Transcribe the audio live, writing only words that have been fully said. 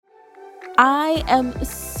I am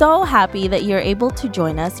so happy that you're able to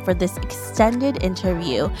join us for this extended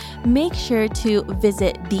interview. Make sure to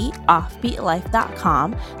visit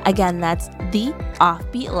theoffbeatlife.com. Again, that's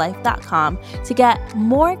theoffbeatlife.com to get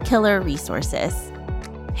more killer resources.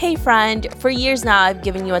 Hey friend, for years now I've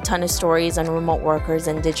given you a ton of stories on remote workers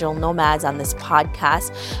and digital nomads on this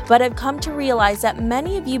podcast, but I've come to realize that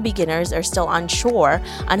many of you beginners are still unsure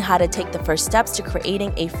on how to take the first steps to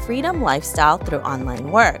creating a freedom lifestyle through online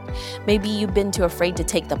work. Maybe you've been too afraid to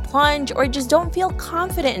take the plunge or just don't feel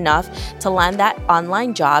confident enough to land that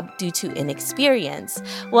online job due to inexperience.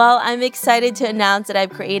 Well, I'm excited to announce that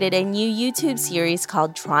I've created a new YouTube series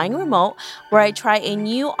called Trying Remote, where I try a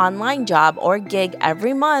new online job or gig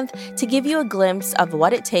every month to give you a glimpse of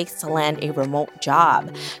what it takes to land a remote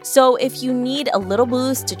job. So if you need a little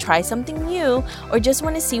boost to try something new or just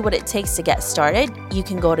want to see what it takes to get started, you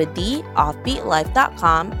can go to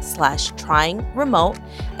theoffbeatlife.com/trying remote.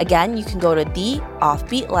 Again, you can go to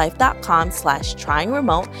theoffbeatlife.com/trying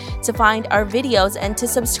remote to find our videos and to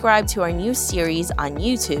subscribe to our new series on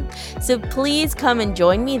YouTube. So please come and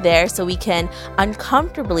join me there so we can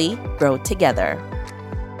uncomfortably grow together.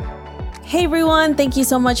 Hey everyone, thank you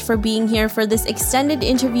so much for being here for this extended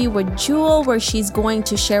interview with Jule, where she's going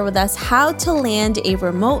to share with us how to land a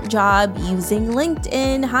remote job using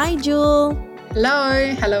LinkedIn. Hi Jule.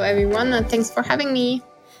 Hello everyone, and thanks for having me.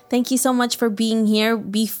 Thank you so much for being here.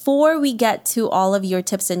 Before we get to all of your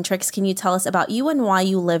tips and tricks, can you tell us about you and why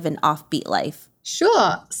you live an offbeat life?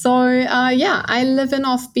 Sure. So I live an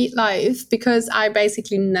offbeat life because I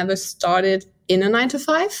basically never started in a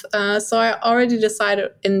 9-to-5. So I already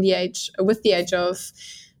decided with the age of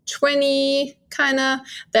 20,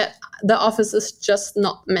 that the office is just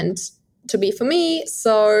not meant to be for me.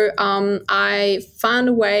 So I found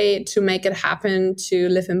a way to make it happen to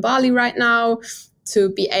live in Bali right now, to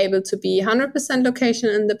be able to be 100% location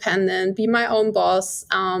independent, be my own boss,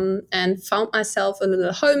 and found myself a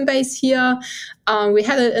little home base here. We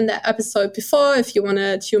had it in the episode before. If you want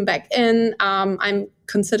to tune back in, I'm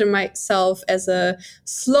consider myself as a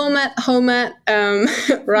slow-mat homemade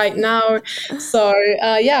right now. So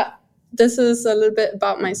this is a little bit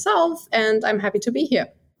about myself, and I'm happy to be here.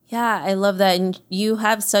 Yeah, I love that. And you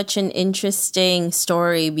have such an interesting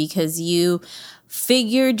story because you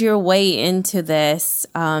figured your way into this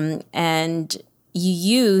and you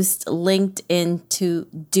used LinkedIn to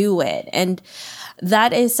do it. And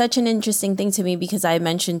that is such an interesting thing to me because I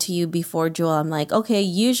mentioned to you before, Jule, I'm like, okay,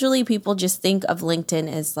 usually people just think of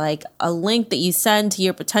LinkedIn as like a link that you send to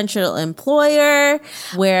your potential employer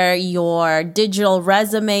where your digital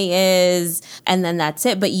resume is, and then that's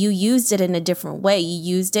it. But you used it in a different way.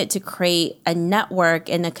 You used it to create a network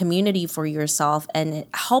and a community for yourself, and it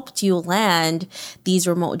helped you land these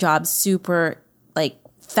remote jobs super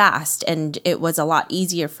fast, and it was a lot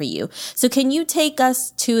easier for you. So can you take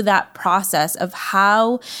us to that process of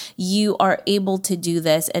how you are able to do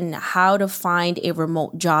this and how to find a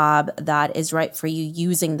remote job that is right for you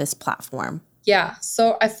using this platform? Yeah,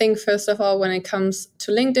 so I think first of all, when it comes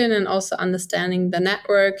to LinkedIn and also understanding the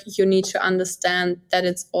network, you need to understand that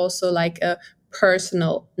it's also like a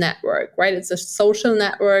personal network, right? It's a social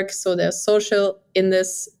network. So there's social in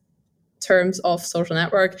this terms of social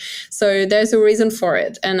network. So there's a reason for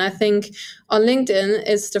it. And I think on LinkedIn,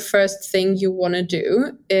 it's the first thing you want to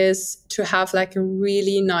do is to have like a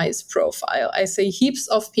really nice profile. I see heaps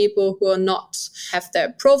of people who are not have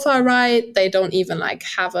their profile right. They don't even like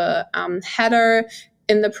have a header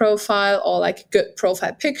in the profile or like a good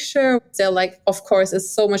profile picture. They're like, of course,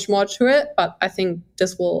 it's so much more to it, but I think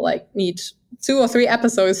this will like need 2 or 3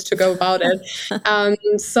 episodes to go about it.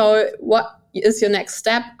 So what is your next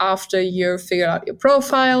step after you figure out your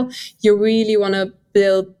profile? You really want to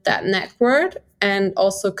build that network and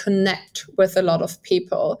also connect with a lot of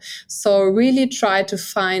people. So really try to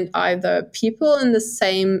find either people in the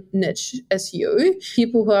same niche as you,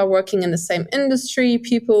 people who are working in the same industry,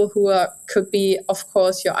 people who could be, of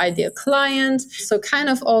course, your ideal client. So kind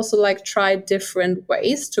of also like try different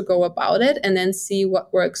ways to go about it and then see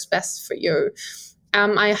what works best for you.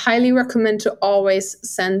 I highly recommend to always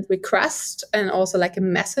send requests and also like a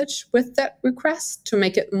message with that request to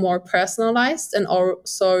make it more personalized and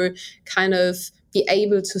also kind of be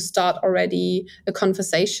able to start already a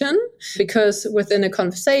conversation, because within a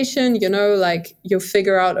conversation, like you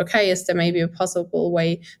figure out, okay, is there maybe a possible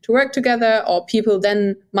way to work together, or people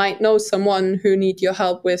then might know someone who need your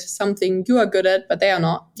help with something you are good at, but they are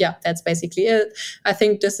not. Yeah, that's basically it. I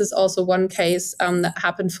think this is also one case that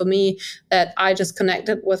happened for me, that I just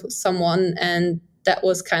connected with someone and that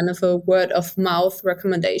was kind of a word of mouth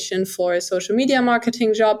recommendation for a social media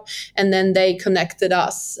marketing job. And then they connected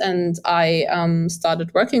us and I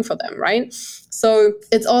started working for them, right? So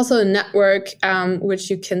it's also a network which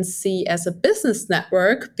you can see as a business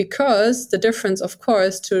network, because the difference, of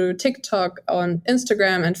course, to TikTok, on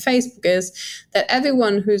Instagram and Facebook is that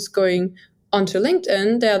everyone who's going onto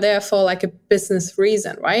LinkedIn, they're there for like a business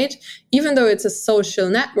reason, right? Even though it's a social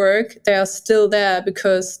network, they are still there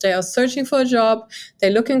because they are searching for a job,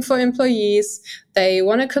 they're looking for employees, they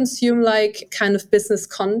want to consume like kind of business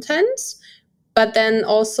content, but then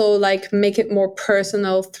also like make it more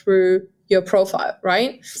personal through your profile,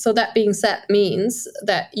 right? So that being said means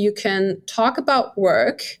that you can talk about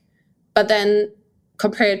work, but then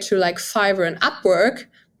compared to like Fiverr and Upwork,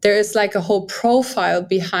 there is like a whole profile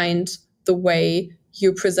behind the way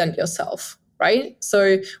you present yourself, right?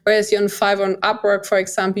 So whereas you're on Fiverr and Upwork, for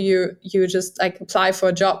example, you just like apply for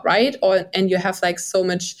a job, right? And you have like so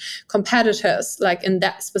much competitors like in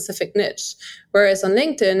that specific niche. Whereas on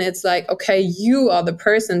LinkedIn, it's like, okay, you are the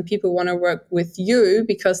person, people want to work with you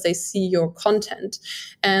because they see your content.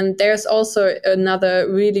 And there's also another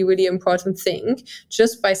really, really important thing.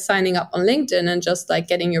 Just by signing up on LinkedIn and just like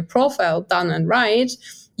getting your profile done and right,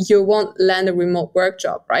 you won't land a remote work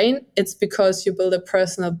job, right? It's because you build a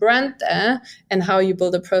personal brand there. And how you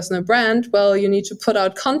build a personal brand? Well, you need to put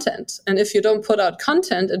out content. And if you don't put out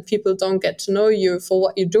content and people don't get to know you for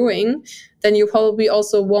what you're doing, then you probably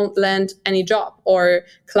also won't land any job or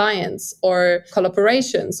clients or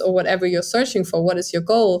collaborations or whatever you're searching for. What is your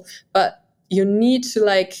goal? But you need to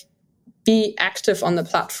like be active on the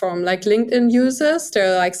platform. Like LinkedIn users,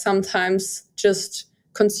 they're like sometimes just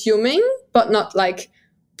consuming, but not like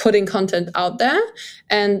putting content out there.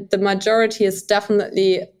 And the majority is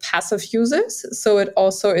definitely passive users. So it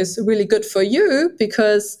also is really good for you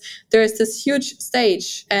because there's this huge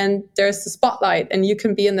stage and there's the spotlight, and you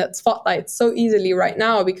can be in that spotlight so easily right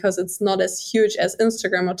now because it's not as huge as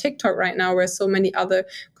Instagram or TikTok right now, where so many other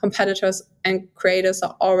competitors and creators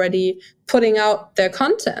are already putting out their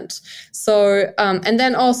content. So, and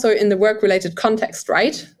then also in the work-related context,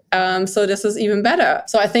 right? So this is even better.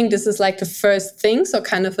 So I think this is like the first thing. So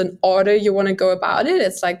kind of an order you want to go about it.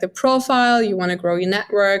 It's like the profile, you want to grow your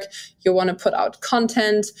network, you want to put out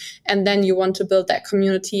content, and then you want to build that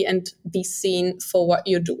community and be seen for what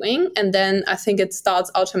you're doing. And then I think it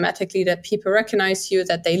starts automatically that people recognize you,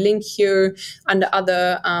 that they link you under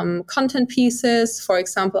other content pieces. For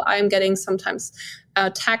example, I'm getting sometimes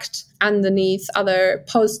tagged underneath other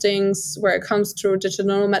postings where it comes to digital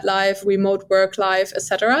nomad life, remote work life,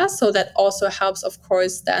 etc. So that also helps, of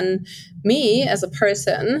course, then me as a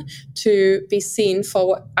person to be seen for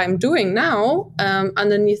what I'm doing now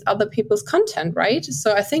underneath other people's content, right?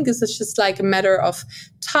 So I think this is just like a matter of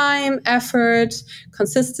time, effort,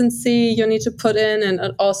 consistency you need to put in, and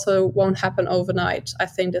it also won't happen overnight. I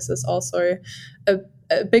think this is also a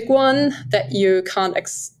big one, that you can't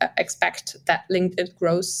expect that LinkedIn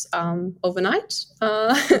grows overnight.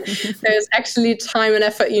 There's actually time and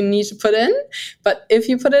effort you need to put in. But if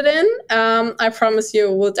you put it in, I promise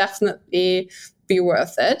you it will definitely be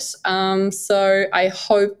worth it. So I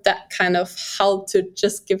hope that kind of helped to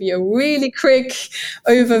just give you a really quick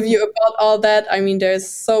overview about all that. I mean, there's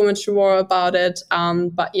so much more about it.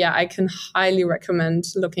 But yeah, I can highly recommend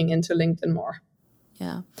looking into LinkedIn more.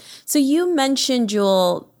 Yeah. So you mentioned,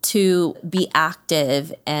 Jule, to be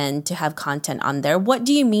active and to have content on there. What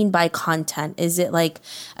do you mean by content? Is it like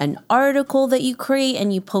an article that you create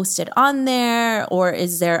and you post it on there? Or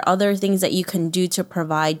is there other things that you can do to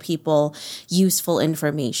provide people useful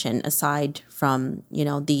information aside from, you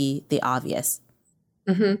know, the obvious?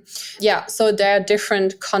 Mm-hmm. Yeah. So there are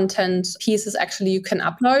different content pieces actually you can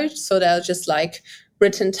upload. So they're just like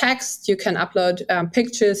written text, you can upload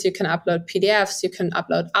pictures, you can upload PDFs, you can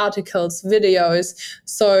upload articles, videos.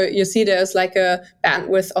 So you see there's like a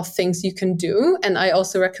bandwidth of things you can do. And I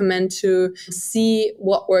also recommend to see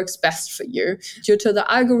what works best for you. Due to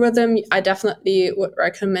the algorithm, I definitely would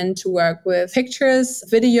recommend to work with pictures,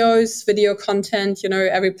 videos, video content. You know,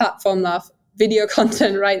 every platform loves video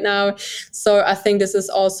content right now. So I think this is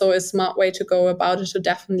also a smart way to go about it, to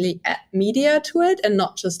definitely add media to it and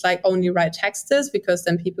not just like only write texts, because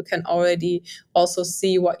then people can already also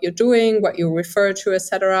see what you're doing, what you refer to,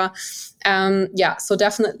 etc. So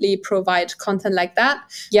definitely provide content like that.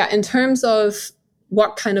 Yeah, in terms of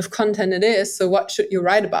what kind of content it is, so what should you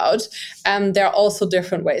write about? There are also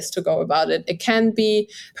different ways to go about it. It can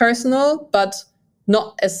be personal, but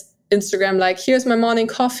not as Instagram, like, here's my morning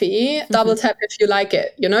coffee, double tap if you like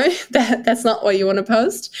it, that's not what you want to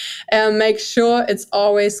post. Make sure it's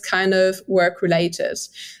always kind of work related.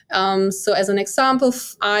 So as an example,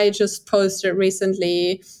 I just posted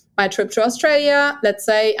recently my trip to Australia. Let's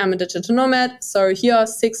say I'm a digital nomad. So here are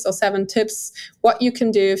 6 or 7 tips what you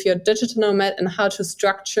can do if you're a digital nomad and how to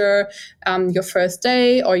structure your first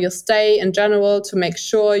day or your stay in general to make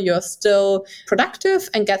sure you're still productive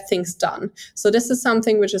and get things done. So this is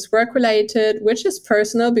something which is work related, which is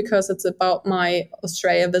personal because it's about my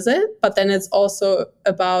Australia visit, but then it's also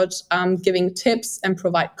about giving tips and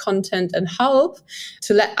provide content and help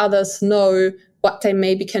to let others know what they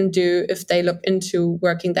maybe can do if they look into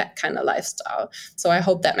working that kind of lifestyle. So I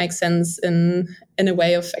hope that makes sense in a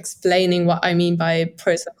way of explaining what I mean by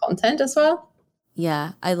personal content as well.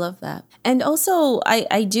 Yeah, I love that. And also,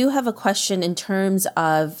 I do have a question in terms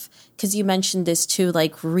of, because you mentioned this too,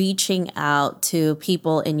 like reaching out to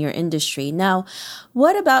people in your industry. Now,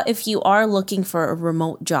 what about if you are looking for a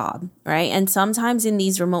remote job, right? And sometimes in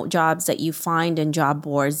these remote jobs that you find in job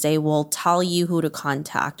boards, they will tell you who to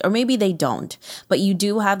contact, or maybe they don't, but you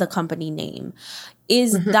do have the company name.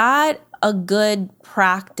 Is that a good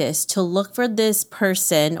practice to look for this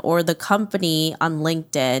person or the company on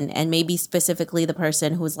LinkedIn, and maybe specifically the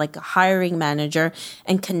person who's like a hiring manager,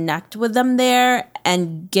 and connect with them there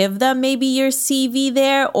and give them maybe your CV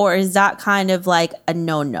there? Or is that kind of like a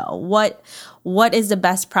no-no? What is the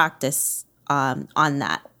best practice on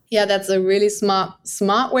that? Yeah, that's a really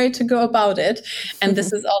smart way to go about it. And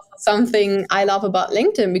this is also something I love about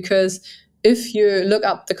LinkedIn, because if you look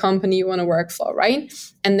up the company you want to work for, right?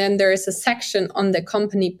 And then there is a section on the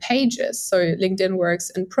company pages. So LinkedIn works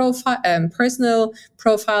in personal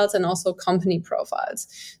profiles and also company profiles.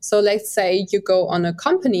 So let's say you go on a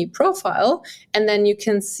company profile, and then you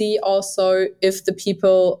can see also if the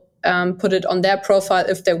people put it on their profile,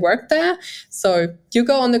 if they work there. So you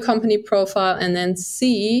go on the company profile and then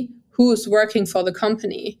see who's working for the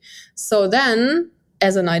company. So then,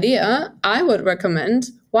 as an idea, I would recommend,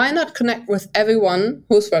 why not connect with everyone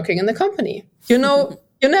who's working in the company? You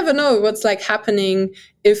never know what's like happening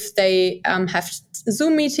if they have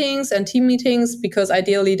Zoom meetings and team meetings, because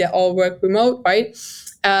ideally they all work remote, right?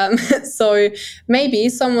 So maybe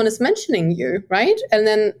someone is mentioning you, right? And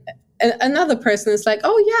then another person is like,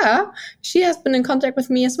 oh yeah, she has been in contact with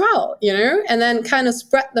me as well, and then kind of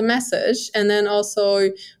spread the message, and then also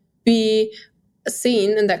be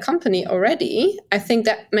seen in that company already. I think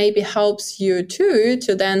that maybe helps you too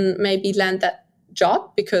to then maybe land that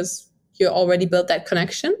job, because you already built that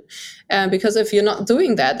connection. Because if you're not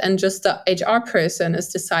doing that and just the HR person is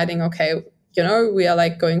deciding, okay, we are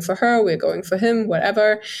like going for her, we're going for him,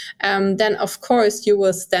 whatever, then of course you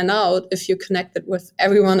will stand out if you connected with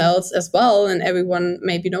everyone else as well, and everyone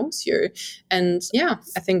maybe knows you. And yeah,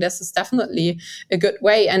 I think this is definitely a good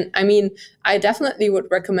way. And I mean, I definitely would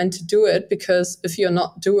recommend to do it, because if you're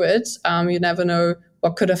not do it, you never know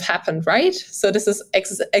what could have happened, right? So this is,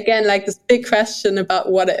 again, like this big question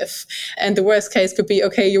about what if. And the worst case could be,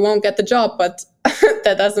 okay, you won't get the job, but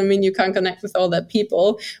that doesn't mean you can't connect with all that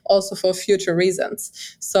people also for future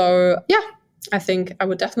reasons. So yeah, I think I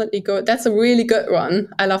would definitely go. That's a really good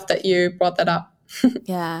one. I love that you brought that up.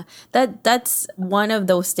 Yeah, that's one of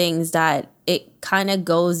those things that it kind of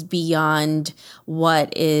goes beyond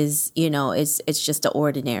what is, it's just the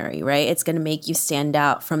ordinary, right? It's going to make you stand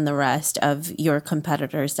out from the rest of your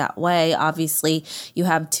competitors that way. Obviously, you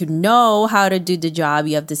have to know how to do the job.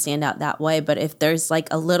 You have to stand out that way. But if there's like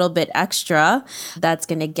a little bit extra, that's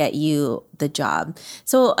going to get you the job.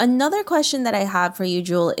 So another question that I have for you,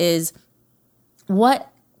 Jule, is what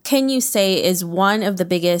can you say is one of the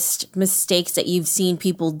biggest mistakes that you've seen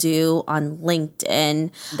people do on LinkedIn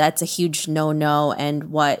that's a huge no-no, and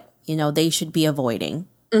what, they should be avoiding?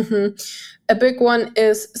 A big one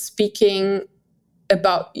is speaking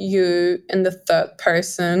about you in the third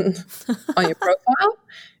person on your profile.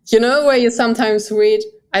 Where you sometimes read,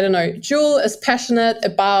 I don't know, Jule is passionate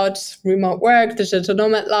about remote work, digital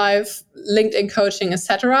nomad life, LinkedIn coaching,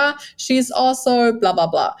 etc. She's also blah, blah,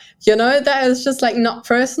 blah. That is just like not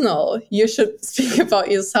personal. You should speak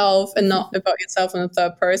about yourself and not about yourself in the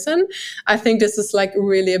third person. I think this is like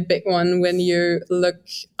really a big one when you look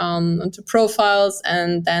into profiles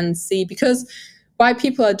and then see, because why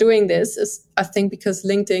people are doing this is, I think, because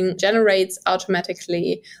LinkedIn generates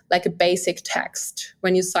automatically like a basic text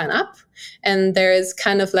when you sign up. And there is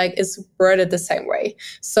kind of like, it's worded the same way.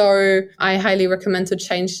 So I highly recommend to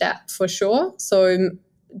change that for sure. So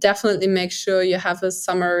definitely make sure you have a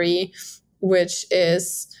summary which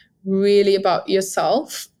is really about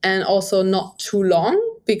yourself, and also not too long,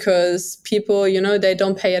 because people, they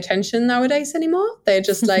don't pay attention nowadays anymore. They're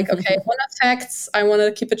just like, okay, I want facts. I want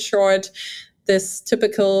to keep it short. This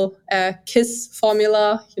typical KISS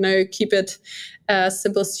formula, keep it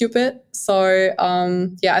simple, stupid. So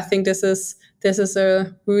I think this is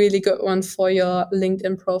a really good one for your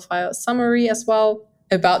LinkedIn profile summary as well,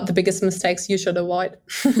 about the biggest mistakes you should avoid.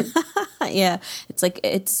 Yeah,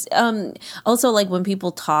 it's also like when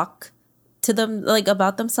people talk to them like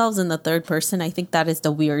about themselves in the third person. I think that is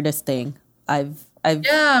the weirdest thing I've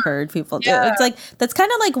heard people do. It's like that's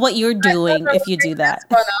kind of like what you're doing if you do that.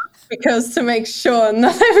 Because to make sure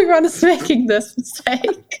not everyone is making this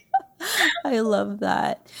mistake. I love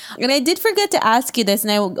that. And I did forget to ask you this,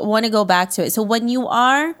 and I want to go back to it. So when you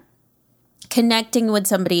are connecting with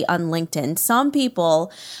somebody on LinkedIn, some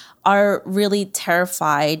people are really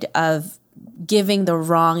terrified of giving the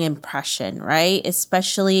wrong impression, right?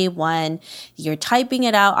 Especially when you're typing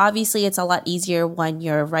it out. Obviously, it's a lot easier when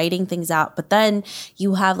you're writing things out, but then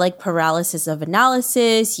you have like paralysis of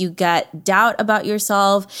analysis. You get doubt about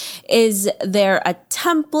yourself. Is there a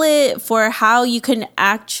template for how you can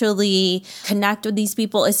actually connect with these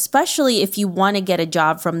people, especially if you want to get a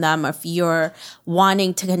job from them, if you're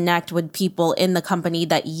wanting to connect with people in the company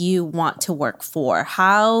that you want to work for?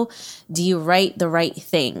 How do you write the right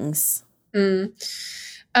things? No,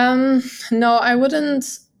 I wouldn't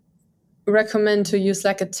recommend to use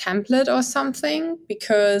like a template or something,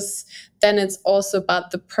 because then it's also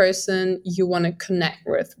about the person you want to connect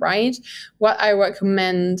with, right? What I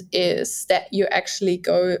recommend is that you actually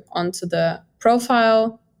go onto the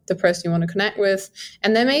profile, the person you want to connect with,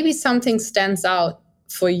 and then maybe something stands out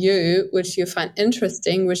for you, which you find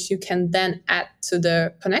interesting, which you can then add to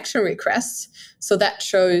the connection request. So that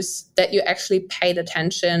shows that you actually paid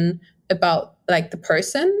attention about like the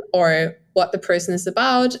person or what the person is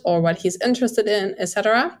about or what he's interested in,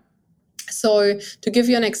 etc. So to give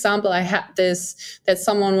you an example, I had this, that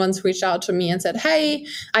someone once reached out to me and said, hey,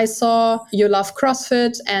 I saw you love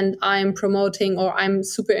CrossFit and I'm promoting, or I'm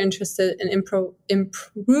super interested in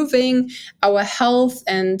improving our health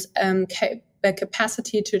and the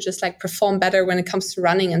capacity to just like perform better when it comes to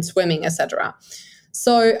running and swimming, etc.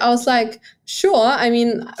 So I was like, sure. I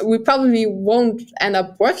mean, we probably won't end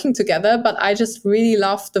up working together, but I just really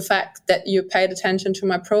love the fact that you paid attention to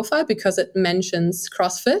my profile because it mentions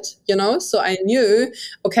CrossFit, So I knew,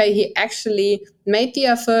 okay, he actually made the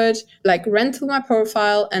effort, like ran through my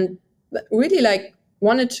profile and really like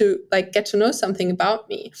wanted to like get to know something about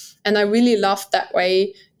me. And I really loved that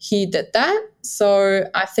way he did that. So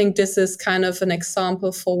I think this is kind of an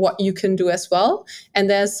example for what you can do as well. And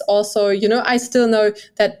there's also, I still know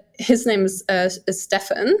that his name is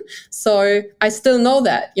Stefan. So I still know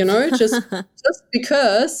that, just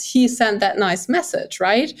because he sent that nice message,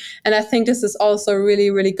 right? And I think this is also a really,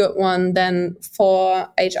 really good one then for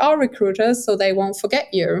HR recruiters, so they won't forget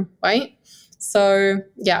you, right? So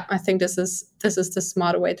yeah, I think this is the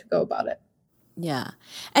smarter way to go about it. Yeah.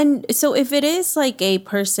 And so if it is like a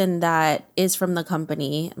person that is from the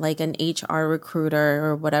company, like an HR recruiter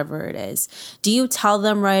or whatever it is, do you tell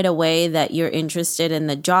them right away that you're interested in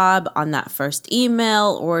the job on that first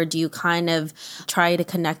email, or do you kind of try to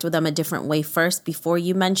connect with them a different way first before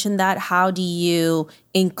you mention that? How do you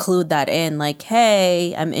include that in, like,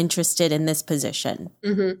 hey, I'm interested in this position?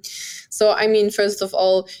 Mm-hmm. So, I mean, first of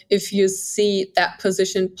all, if you see that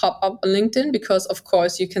position pop up on LinkedIn, because of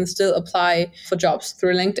course you can still apply for jobs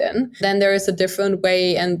through LinkedIn, then there is a different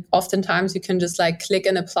way. And oftentimes you can just like click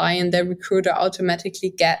and apply and the recruiter automatically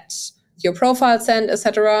gets your profile sent,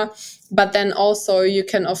 etc. But then also you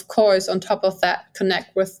can, of course, on top of that,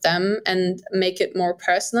 connect with them and make it more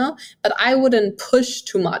personal. But I wouldn't push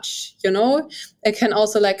too much, It can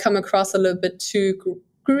also like come across a little bit too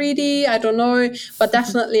greedy, I don't know. But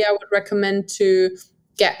definitely I would recommend to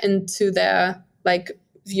get into their like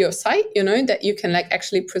your site, that you can like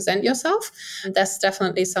actually present yourself. That's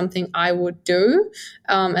definitely something I would do,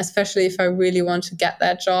 especially if I really want to get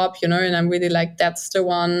that job, and I'm really like, that's the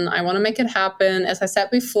one, I want to make it happen. As I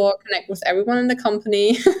said before, connect with everyone in the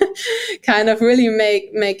company, kind of really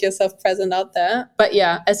make yourself present out there. But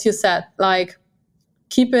yeah, as you said, like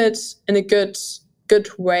keep it in a good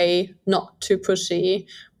way, not too pushy,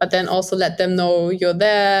 but then also let them know you're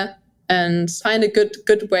there and find a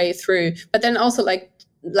good way through. But then also like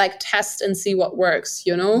test and see what works,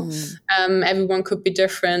 Everyone could be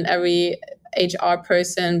different, every HR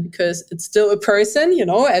person, because it's still a person,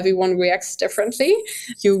 everyone reacts differently.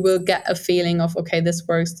 You will get a feeling of, okay, this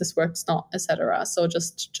works not, etc. So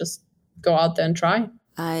just go out there and try.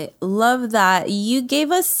 I love that. You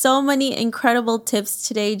gave us so many incredible tips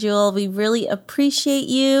today, Jule. We really appreciate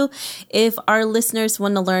you. If our listeners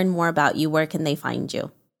want to learn more about you, where can they find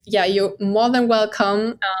you? yeah, you're more than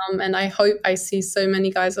welcome. And I hope I see so many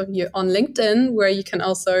guys of you on LinkedIn, where you can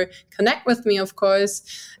also connect with me, of course.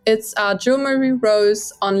 It's Jule Marie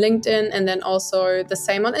Rose on LinkedIn, and then also the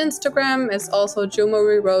same on Instagram. It's also Jule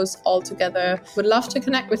Marie Rose all together. Would love to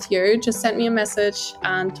connect with you. Just send me a message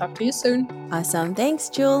and talk to you soon. Awesome. Thanks,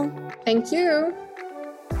 Jule. Thank you.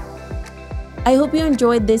 I hope you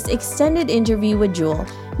enjoyed this extended interview with Jule.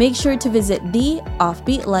 Make sure to visit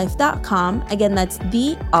theoffbeatlife.com. Again, that's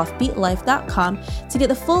theoffbeatlife.com to get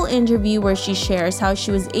the full interview where she shares how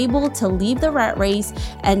she was able to leave the rat race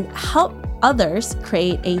and help others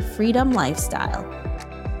create a freedom lifestyle.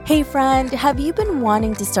 Hey friend, have you been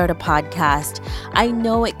wanting to start a podcast? I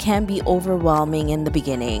know it can be overwhelming in the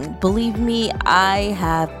beginning. Believe me, I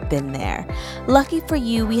have been there. Lucky for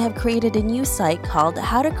you, we have created a new site called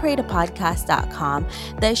howtocreateapodcast.com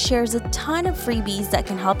that shares a ton of freebies that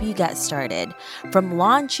can help you get started. From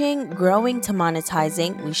launching, growing to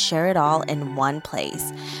monetizing, we share it all in one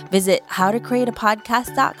place. Visit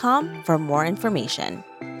howtocreateapodcast.com for more information.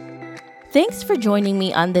 Thanks for joining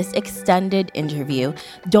me on this extended interview.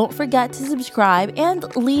 Don't forget to subscribe and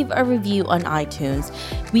leave a review on iTunes.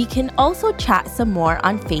 We can also chat some more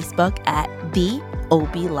on Facebook at The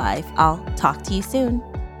OB Life. I'll talk to you soon.